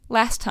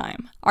Last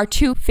time, our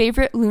two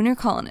favorite lunar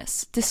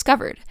colonists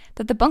discovered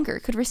that the bunker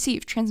could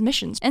receive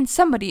transmissions and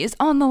somebody is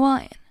on the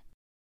line.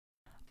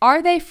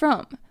 Are they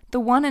from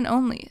the one and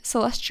only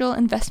Celestial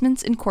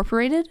Investments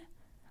Incorporated?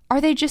 Are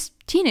they just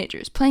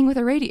teenagers playing with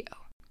a radio?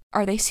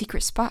 Are they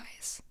secret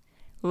spies?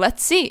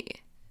 Let's see.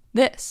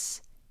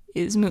 This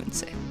is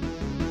Moonsail.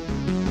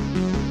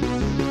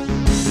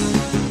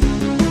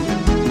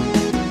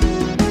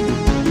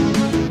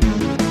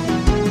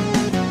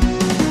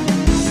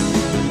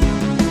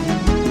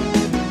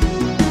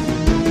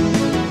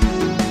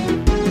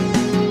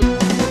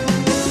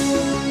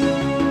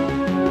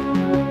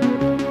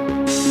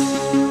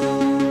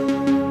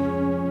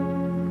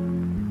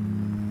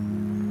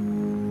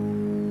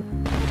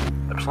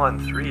 Epsilon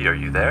 3, are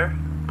you there?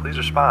 Please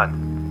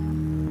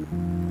respond.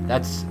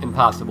 That's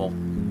impossible.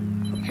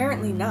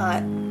 Apparently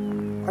not.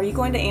 Are you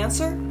going to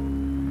answer?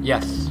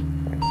 Yes.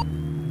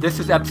 This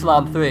is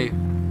Epsilon 3.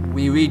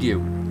 We read you.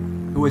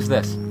 Who is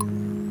this?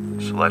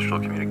 Celestial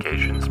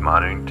Communications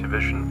Monitoring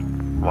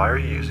Division. Why are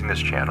you using this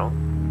channel?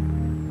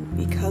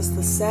 Because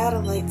the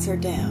satellites are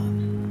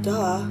down.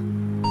 Duh.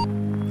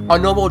 Our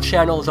normal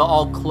channels are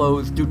all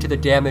closed due to the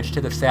damage to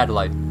the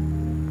satellite.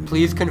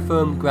 Please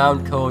confirm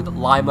ground code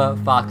Lima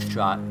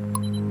Foxtrot.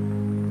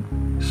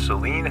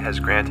 Selene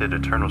has granted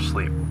eternal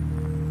sleep.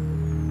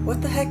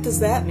 What the heck does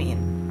that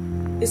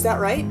mean? Is that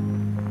right?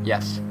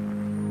 Yes.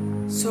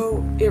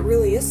 So, it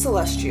really is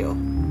celestial.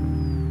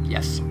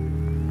 Yes.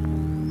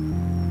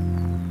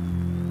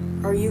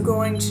 Are you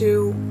going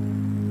to,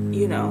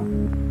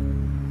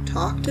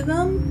 talk to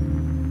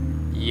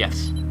them?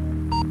 Yes.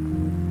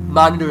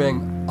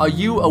 Monitoring, are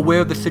you aware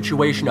of the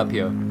situation up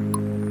here?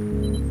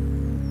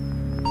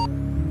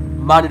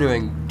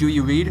 Monitoring, do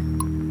you read?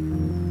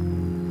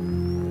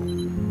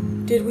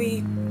 Did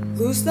we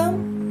lose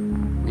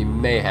them? We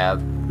may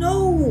have.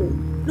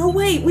 No,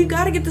 wait, we've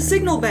got to get the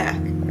signal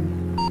back.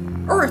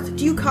 Earth,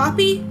 do you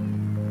copy?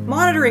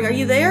 Monitoring, are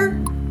you there?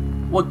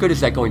 What good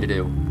is that going to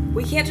do?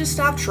 We can't just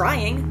stop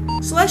trying.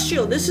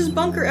 Celestial, this is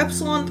Bunker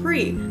Epsilon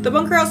 3, the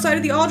bunker outside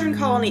of the Aldrin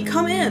colony.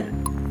 Come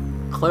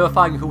in.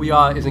 Clarifying who we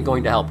are isn't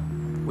going to help.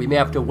 We may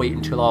have to wait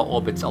until our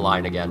orbits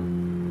align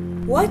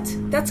again. What?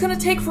 That's gonna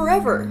take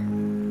forever.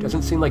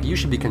 Doesn't seem like you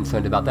should be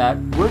concerned about that,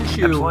 wouldn't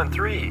you? Epsilon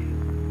 3.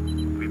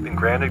 We've been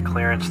granted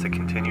clearance to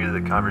continue the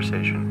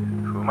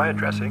conversation. Who am I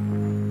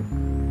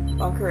addressing?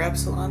 Bunker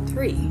Epsilon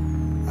 3,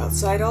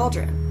 outside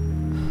Aldrin.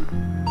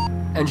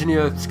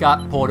 Engineer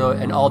Scott Porter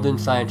and Aldrin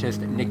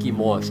scientist Nikki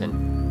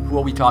Morrison. Who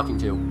are we talking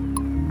to?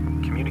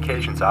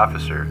 Communications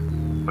officer.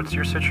 What's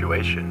your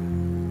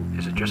situation?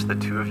 Is it just the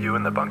two of you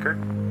in the bunker?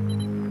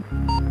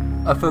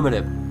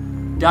 Affirmative.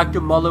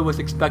 Dr. Muller was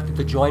expected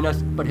to join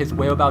us, but his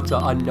whereabouts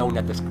are unknown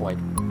at this point.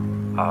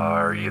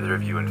 Are either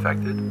of you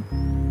infected?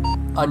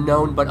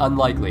 Unknown, but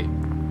unlikely.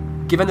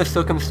 Given the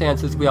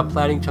circumstances, we are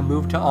planning to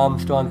move to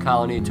Armstrong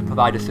Colony to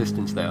provide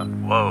assistance there.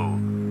 Whoa,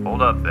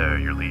 hold up there,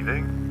 you're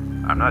leaving?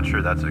 I'm not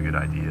sure that's a good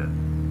idea.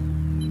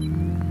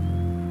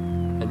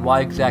 And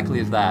why exactly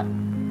is that?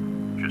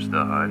 Just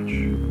a hunch.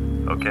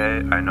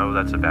 Okay, I know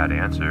that's a bad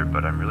answer,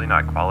 but I'm really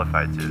not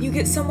qualified to... Can you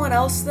get someone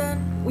else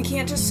then? We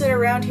can't just sit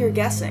around here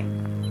guessing.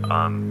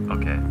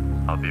 Okay.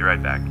 I'll be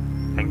right back.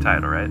 Hang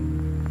tight, alright?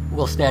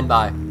 We'll stand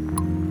by.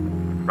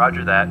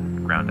 Roger that.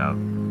 Ground out.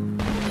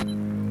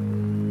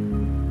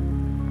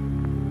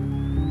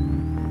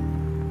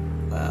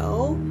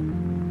 Well?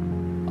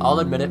 I'll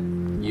admit it.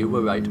 You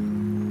were right.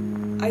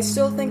 I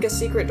still think a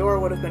secret door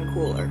would have been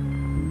cooler.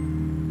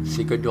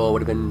 Secret door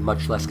would have been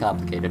much less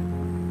complicated.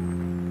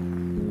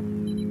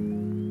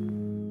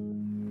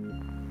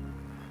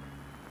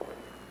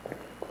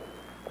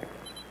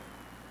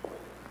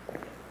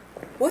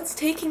 What's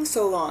taking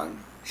so long?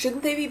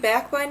 Shouldn't they be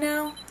back by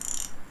now?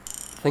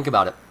 Think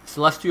about it.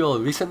 Celestial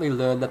recently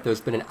learned that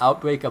there's been an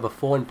outbreak of a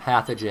foreign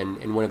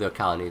pathogen in one of their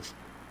colonies.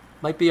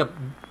 Might be a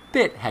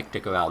bit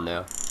hectic around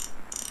there.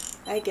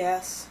 I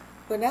guess.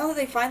 But now that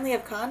they finally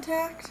have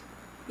contact,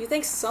 you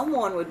think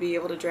someone would be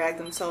able to drag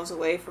themselves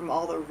away from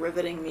all the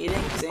riveting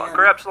meetings and...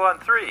 Bunker Epsilon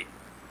 3!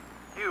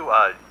 You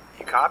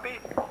copy?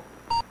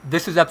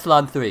 This is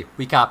Epsilon 3.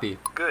 We copy.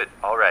 Good,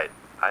 alright.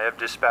 I have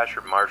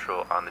Dispatcher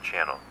Marshall on the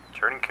channel.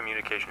 Turning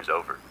communications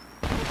over.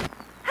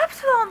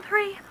 Epsilon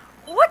 3,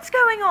 what's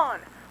going on?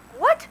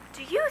 What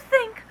do you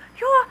think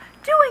you're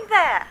doing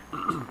there?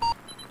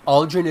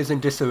 Aldrin is in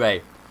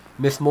disarray.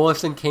 Miss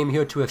Morrison came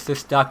here to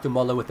assist Dr.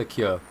 Muller with a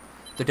cure.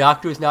 The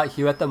doctor is not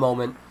here at the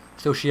moment,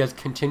 so she has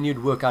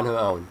continued work on her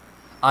own.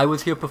 I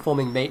was here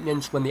performing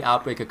maintenance when the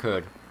outbreak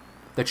occurred.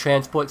 The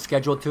transport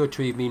scheduled to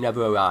retrieve me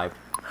never arrived.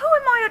 Who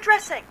am I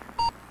addressing?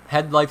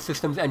 Head Life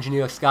Systems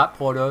Engineer Scott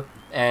Porter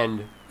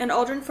and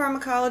Aldrin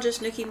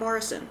Pharmacologist Nikki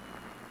Morrison.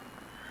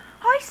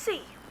 I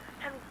see.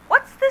 And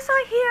what's this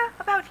I hear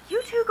about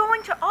you two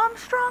going to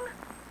Armstrong?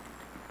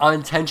 Our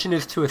intention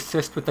is to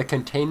assist with the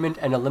containment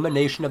and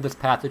elimination of this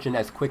pathogen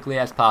as quickly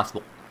as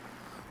possible.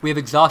 We have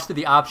exhausted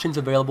the options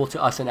available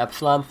to us in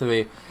Epsilon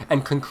 3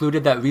 and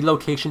concluded that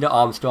relocation to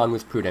Armstrong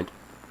was prudent.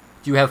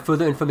 Do you have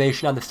further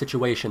information on the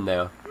situation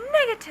there?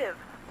 Negative.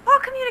 Our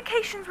communications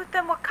communications with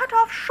them were cut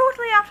off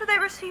shortly after they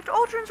received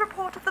Aldrin's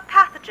report of the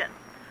pathogen.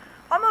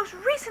 Our most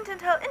recent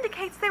intel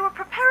indicates they were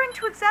preparing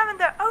to examine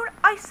their own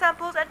ice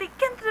samples and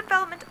begin the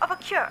development of a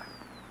cure.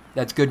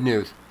 That's good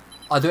news.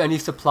 Are there any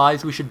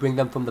supplies we should bring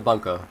them from the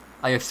bunker?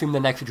 I assume the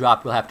next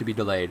drop will have to be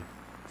delayed.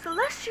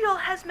 Celestial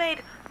has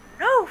made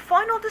no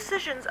final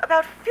decisions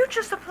about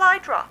future supply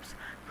drops.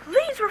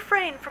 Please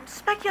refrain from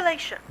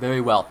speculation.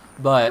 Very well,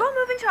 but... Your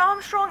moving to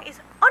Armstrong is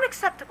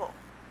unacceptable.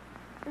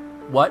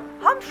 What?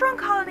 Armstrong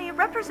Colony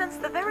represents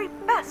the very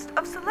best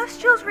of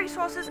Celestial's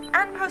resources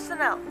and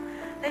personnel.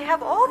 They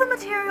have all the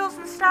materials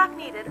and staff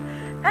needed,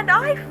 and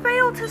I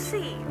fail to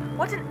see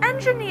what an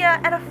engineer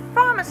and a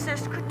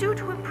pharmacist could do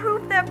to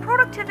improve their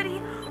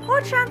productivity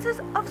or chances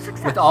of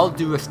success. With all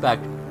due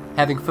respect,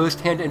 having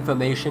first-hand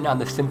information on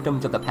the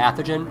symptoms of the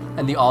pathogen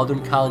and the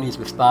Aldrin Colony's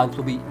response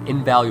will be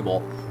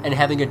invaluable, and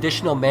having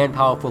additional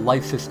manpower for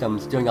life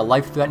systems during a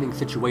life-threatening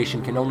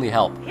situation can only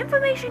help. The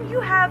information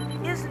you have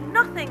is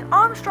nothing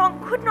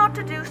Armstrong could not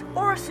deduce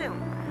or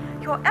assume.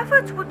 Your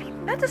efforts would be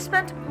better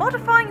spent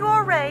modifying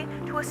your array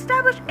to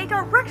establish a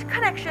direct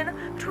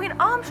connection between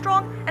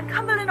Armstrong and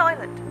Cumberland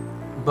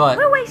Island. But...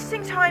 We're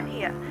wasting time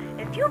here.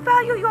 If you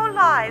value your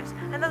lives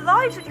and the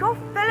lives of your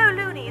fellow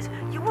loonies,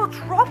 you will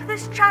drop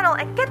this channel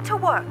and get to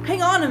work.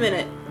 Hang on a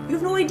minute. You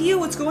have no idea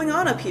what's going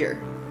on up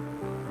here.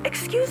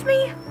 Excuse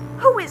me?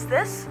 Who is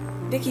this?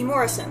 Dickie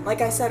Morrison,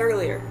 like I said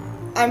earlier.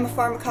 I'm a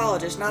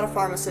pharmacologist, not a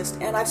pharmacist,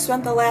 and I've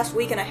spent the last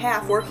week and a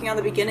half working on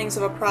the beginnings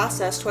of a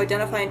process to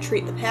identify and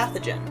treat the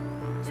pathogen.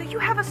 So you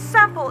have a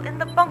sample in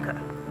the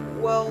bunker?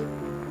 Well,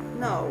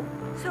 no.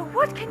 So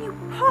what can you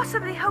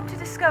possibly hope to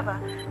discover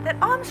that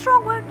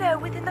Armstrong won't know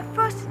within the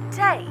first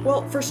day?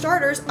 Well, for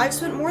starters, I've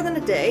spent more than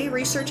a day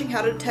researching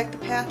how to detect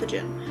the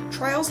pathogen.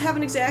 Trials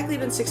haven't exactly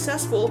been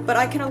successful, but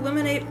I can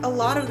eliminate a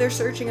lot of their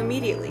searching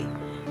immediately.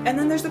 And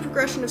then there's the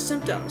progression of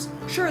symptoms.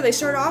 Sure, they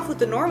start off with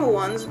the normal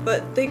ones,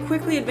 but they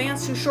quickly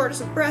advance to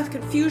shortness of breath,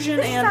 confusion,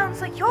 This and...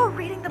 sounds like you're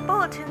reading the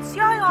bulletin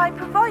CII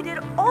provided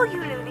all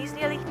you loonies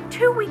nearly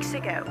 2 weeks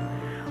ago.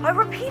 I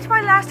repeat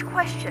my last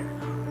question.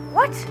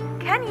 What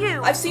can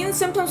you... I've seen the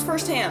symptoms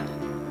firsthand.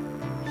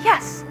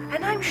 Yes,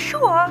 and I'm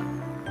sure...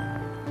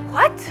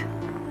 What?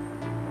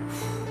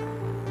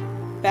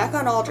 Back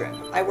on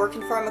Aldrin, I work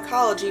in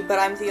pharmacology, but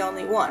I'm the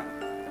only one.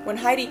 When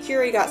Heidi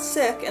Curie got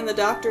sick and the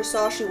doctor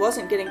saw she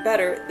wasn't getting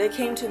better, they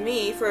came to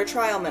me for a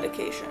trial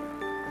medication.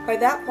 By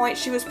that point,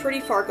 she was pretty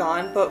far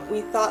gone, but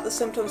we thought the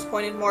symptoms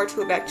pointed more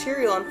to a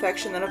bacterial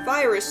infection than a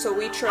virus, so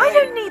we tried... I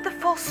don't need the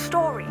full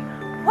story.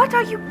 What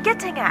are you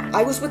getting at?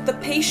 I was with the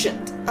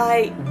patient.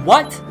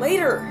 What?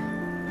 Later.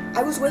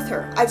 I was with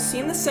her. I've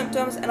seen the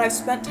symptoms, and I've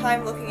spent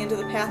time looking into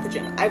the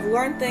pathogen. I've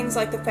learned things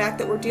like the fact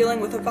that we're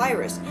dealing with a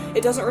virus.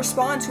 It doesn't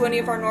respond to any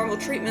of our normal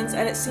treatments,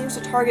 and it seems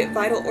to target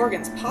vital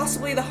organs,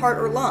 possibly the heart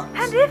or lungs.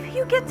 And if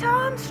you get to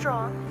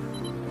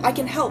Armstrong... I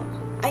can help.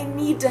 I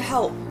need to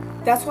help.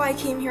 That's why I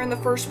came here in the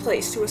first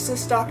place, to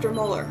assist Dr.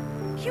 Muller.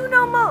 You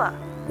know Muller.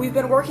 We've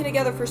been working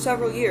together for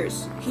several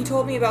years. He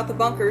told me about the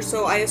bunker,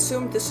 so I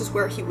assumed this is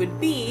where he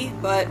would be,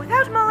 but...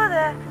 Without Muller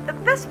there, the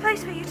best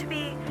place for you to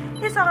be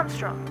is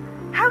Armstrong.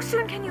 How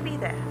soon can you be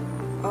there?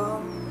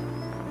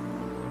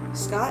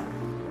 Scott?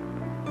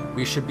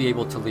 We should be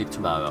able to leave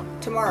tomorrow.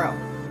 Tomorrow.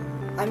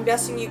 I'm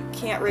guessing you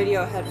can't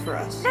radio ahead for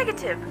us.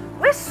 Negative.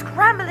 We're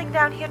scrambling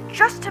down here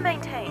just to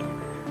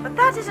maintain. But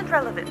that isn't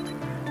relevant.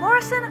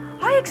 Morrison,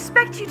 I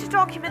expect you to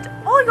document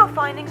all your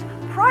findings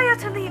prior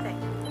to leaving.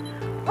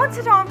 Once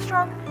at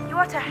Armstrong, you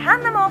are to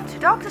hand them off to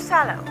Dr.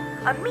 Sallow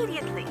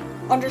immediately.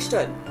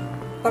 Understood.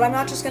 But I'm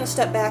not just gonna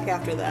step back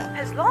after that.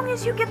 As long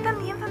as you get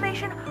them the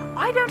information,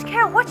 I don't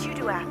care what you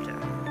do after.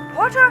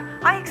 Porter,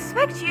 I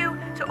expect you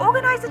to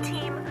organize a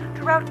team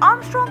to route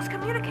Armstrong's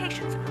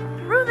communications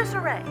through this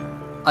array.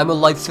 I'm a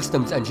life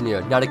systems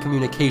engineer, not a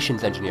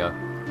communications engineer.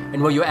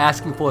 And what you're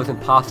asking for is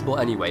impossible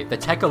anyway. The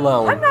tech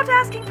alone... I'm not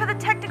asking for the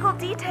technical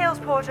details,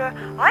 Porter.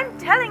 I'm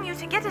telling you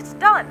to get it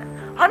done.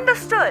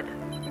 Understood?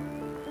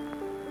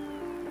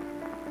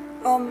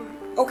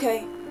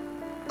 Okay.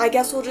 I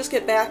guess we'll just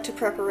get back to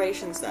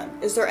preparations then.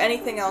 Is there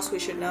anything else we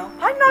should know?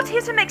 I'm not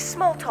here to make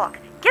small talk.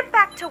 Get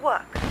back to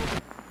work.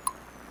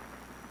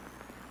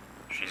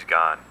 She's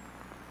gone.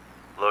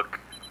 Look,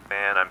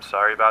 man, I'm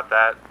sorry about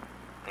that.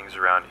 Things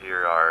around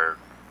here are,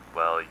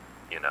 well,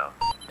 you know.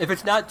 If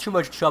it's not too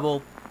much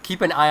trouble,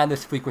 keep an eye on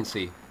this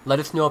frequency. Let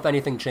us know if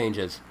anything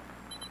changes.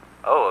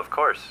 Oh, of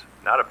course.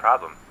 Not a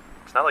problem.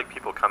 It's not like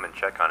people come and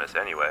check on us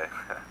anyway.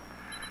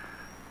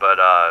 But,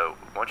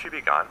 won't you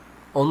be gone?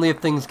 Only if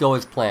things go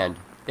as planned.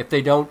 If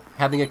they don't,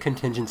 having a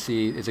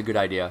contingency is a good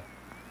idea.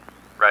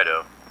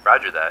 Righto.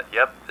 Roger that.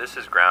 Yep, this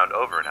is ground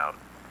over and out.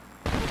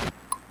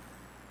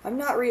 I'm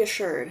not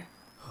reassured.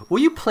 Were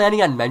you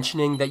planning on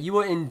mentioning that you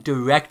were in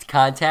direct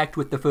contact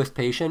with the first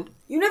patient?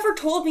 You never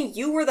told me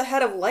you were the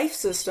head of life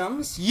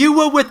systems. You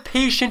were with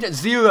patient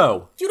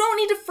 0. You don't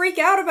need to freak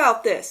out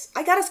about this.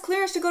 I got his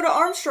clearance to go to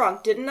Armstrong,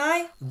 didn't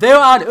I? They're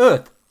on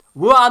Earth.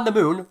 We're on the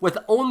moon with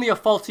only a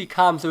faulty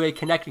comms array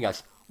connecting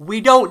us. We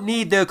don't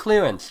need their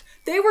clearance.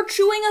 They were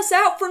chewing us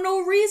out for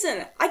no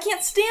reason. I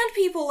can't stand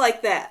people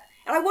like that.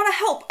 And I want to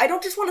help. I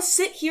don't just want to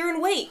sit here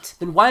and wait.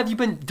 Then why have you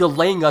been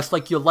delaying us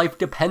like your life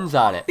depends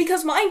on it?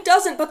 Because mine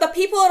doesn't, but the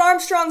people at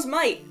Armstrong's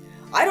might.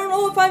 I don't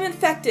know if I'm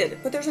infected,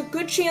 but there's a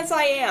good chance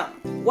I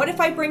am. What if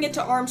I bring it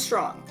to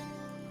Armstrong?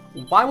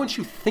 Why weren't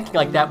you thinking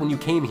like that when you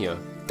came here?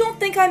 Don't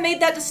think I made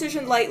that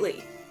decision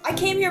lightly. I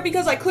came here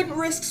because I couldn't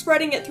risk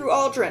spreading it through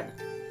Aldrin.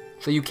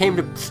 So you came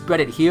to spread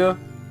it here?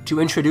 To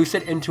introduce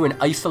it into an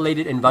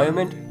isolated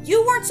environment?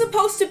 You weren't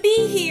supposed to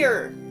be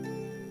here!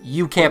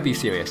 You can't be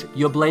serious.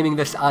 You're blaming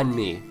this on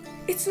me.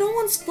 It's no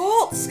one's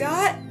fault,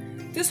 Scott.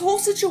 This whole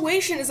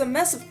situation is a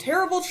mess of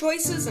terrible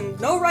choices and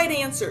no right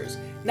answers.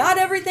 Not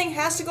everything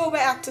has to go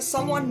back to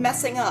someone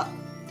messing up.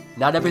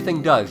 Not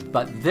everything does,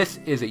 but this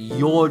is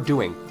your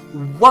doing.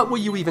 What were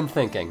you even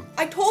thinking?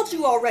 I told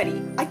you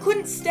already. I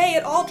couldn't stay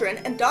at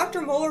Aldrin, and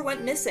Dr. Moeller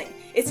went missing.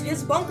 It's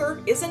his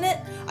bunker, isn't it?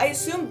 I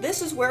assumed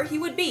this is where he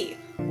would be.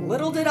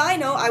 Little did I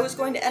know I was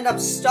going to end up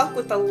stuck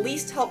with the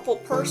least helpful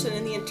person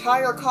in the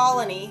entire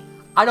colony.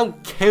 I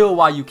don't care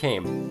why you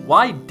came.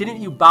 Why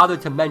didn't you bother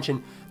to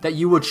mention that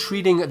you were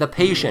treating the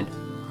patient?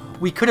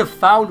 We could have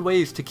found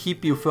ways to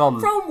keep you from...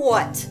 From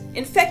what?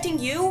 Infecting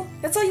you?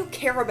 That's all you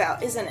care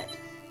about, isn't it?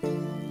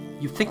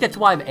 You think that's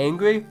why I'm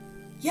angry?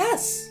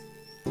 Yes.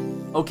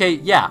 Okay,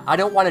 yeah, I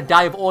don't want to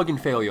die of organ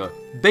failure.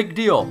 Big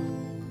deal.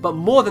 But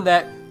more than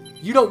that,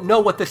 you don't know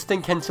what this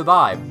thing can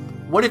survive.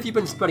 What if you've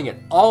been spreading it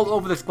all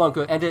over this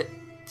bunker and it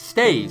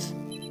stays?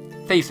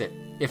 Face it,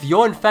 if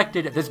you're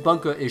infected, this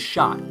bunker is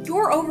shot.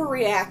 You're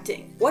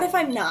overreacting. What if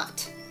I'm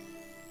not?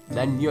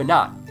 Then you're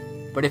not.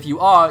 But if you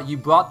are, you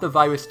brought the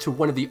virus to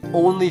one of the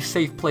only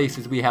safe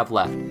places we have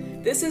left.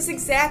 This is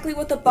exactly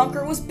what the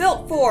bunker was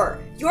built for.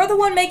 You're the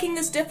one making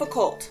this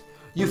difficult.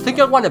 You think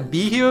I want to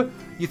be here?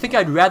 You think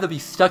I'd rather be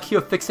stuck here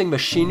fixing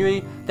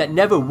machinery that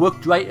never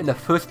worked right in the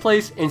first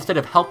place instead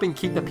of helping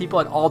keep the people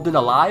at Aldrin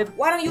alive?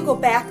 Why don't you go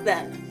back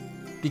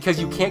then? Because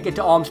you can't get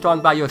to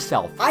Armstrong by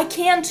yourself. I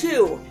can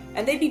too,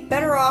 and they'd be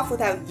better off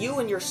without you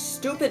and your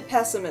stupid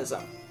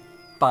pessimism.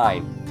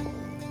 Fine.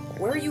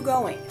 Where are you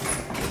going?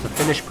 To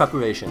finish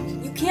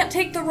preparations. You can't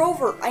take the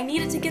rover. I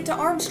need it to get to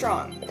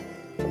Armstrong.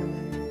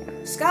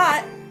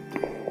 Scott?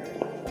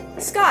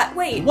 Scott,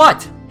 wait.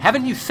 What?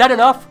 Haven't you said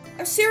enough?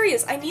 I'm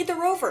serious. I need the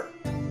rover.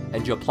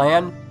 And your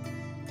plan?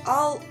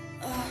 I'll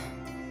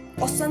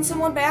send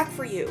someone back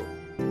for you.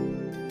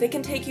 They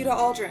can take you to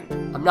Aldrin.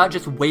 I'm not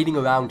just waiting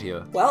around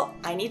here. Well,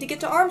 I need to get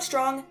to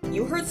Armstrong.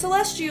 You heard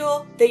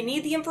Celestial. They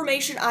need the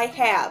information I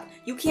have.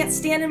 You can't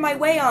stand in my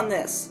way on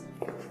this.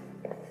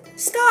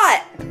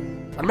 Scott!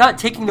 I'm not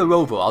taking the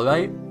rover,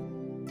 alright?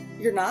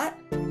 You're not?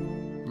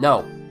 No.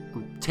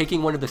 I'm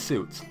taking one of the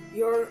suits.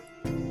 You're...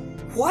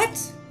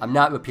 What? I'm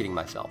not repeating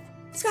myself.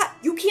 Scott,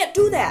 you can't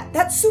do that.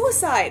 That's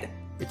suicide.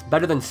 It's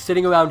better than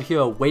sitting around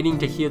here waiting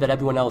to hear that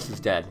everyone else is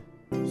dead.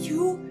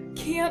 You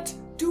can't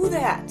do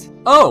that.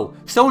 Oh,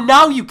 so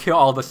now you care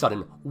all of a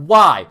sudden.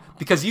 Why?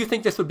 Because you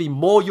think this would be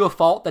more your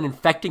fault than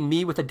infecting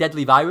me with a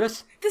deadly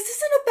virus? This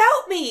isn't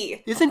about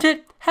me. Isn't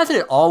it? Hasn't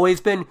it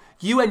always been?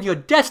 You and your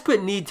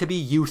desperate need to be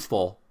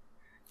useful.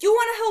 You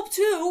want to help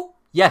too?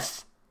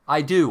 Yes,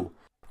 I do.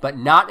 But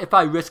not if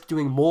I risk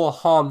doing more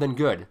harm than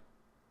good.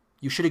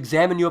 You should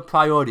examine your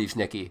priorities,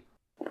 Nikki.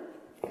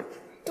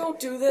 Don't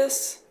do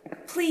this.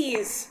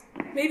 Please.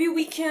 Maybe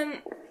we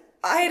can,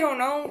 I don't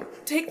know,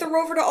 take the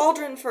rover to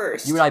Aldrin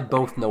first. You and I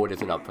both know it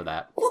isn't up for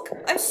that. Look,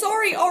 I'm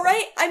sorry,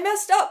 alright? I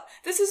messed up.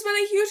 This has been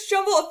a huge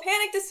jumble of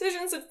panic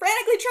decisions and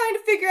frantically trying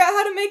to figure out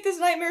how to make this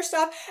nightmare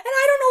stop, and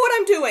I don't know what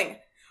I'm doing.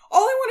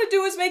 All I want to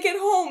do is make it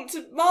home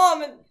to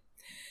Mom and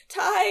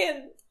Ty,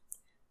 and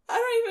I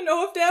don't even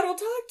know if Dad will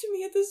talk to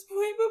me at this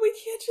point, but we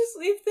can't just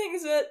leave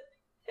things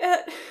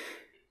at...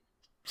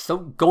 So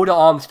go to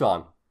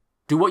Armstrong.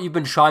 Do what you've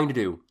been trying to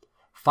do.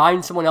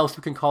 Find someone else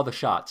who can call the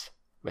shots.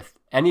 With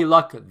any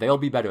luck, they'll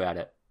be better at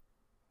it.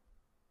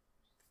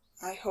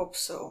 I hope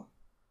so.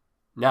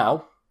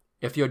 Now,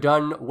 if you're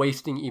done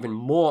wasting even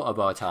more of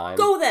our time...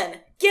 Go then!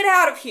 Get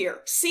out of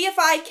here! See if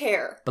I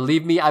care!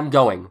 Believe me, I'm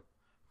going.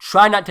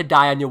 Try not to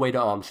die on your way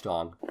to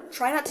Armstrong.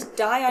 Try not to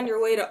die on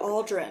your way to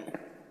Aldrin.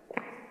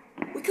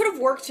 We could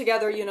have worked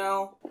together, you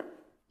know.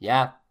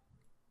 Yeah,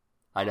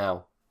 I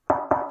know.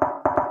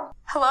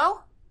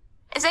 Hello?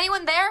 Is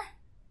anyone there?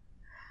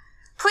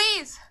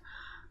 Please,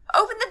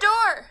 open the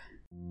door!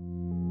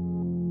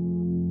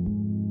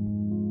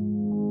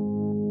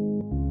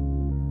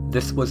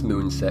 This was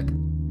Moonsick.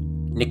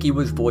 Nikki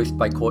was voiced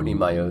by Courtney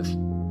Myers.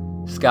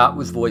 Scott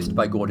was voiced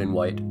by Gordon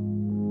White.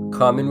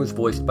 Carmen was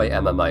voiced by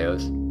Emma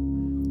Myers.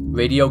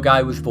 Radio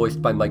Guy was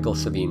voiced by Michael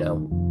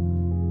Savino.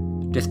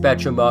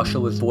 Dispatcher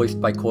Marshall was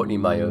voiced by Courtney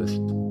Myers.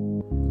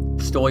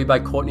 Story by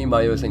Courtney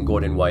Myers and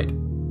Gordon White.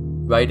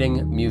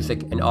 Writing,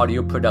 music, and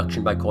audio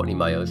production by Courtney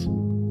Myers.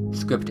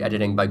 Script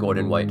editing by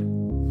Gordon White.